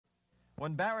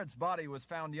When Barrett's body was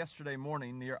found yesterday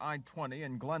morning near I-20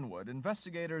 in Glenwood,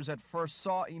 investigators at first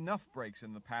saw enough breaks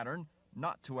in the pattern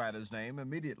not to add his name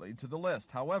immediately to the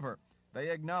list. However, they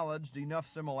acknowledged enough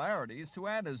similarities to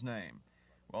add his name.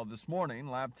 Well, this morning,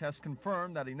 lab tests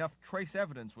confirmed that enough trace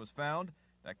evidence was found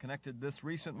that connected this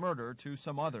recent murder to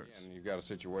some others. And you've got a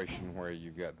situation where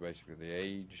you've got basically the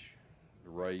age,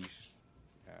 the race,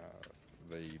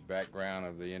 the background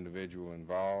of the individual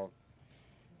involved,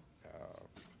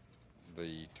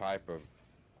 the type of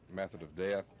method of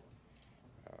death,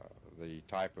 the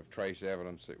type of trace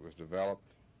evidence that was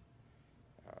developed.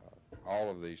 All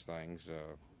of these things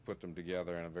put them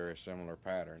together in a very similar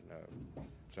pattern,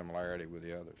 similarity with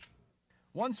the others.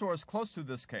 One source close to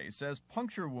this case says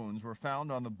puncture wounds were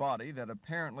found on the body that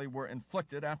apparently were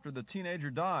inflicted after the teenager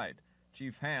died.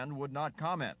 Chief Hand would not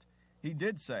comment. He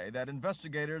did say that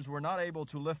investigators were not able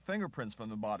to lift fingerprints from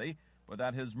the body, but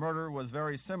that his murder was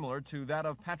very similar to that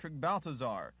of Patrick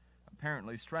Baltazar,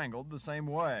 apparently strangled the same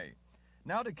way.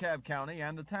 Now DeKalb County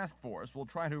and the task force will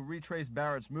try to retrace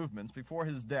Barrett's movements before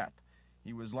his death.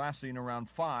 He was last seen around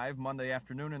 5 Monday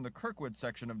afternoon in the Kirkwood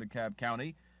section of DeKalb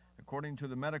County. According to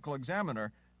the medical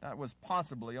examiner, that was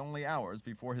possibly only hours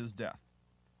before his death.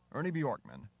 Ernie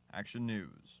Bjorkman, Action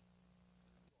News.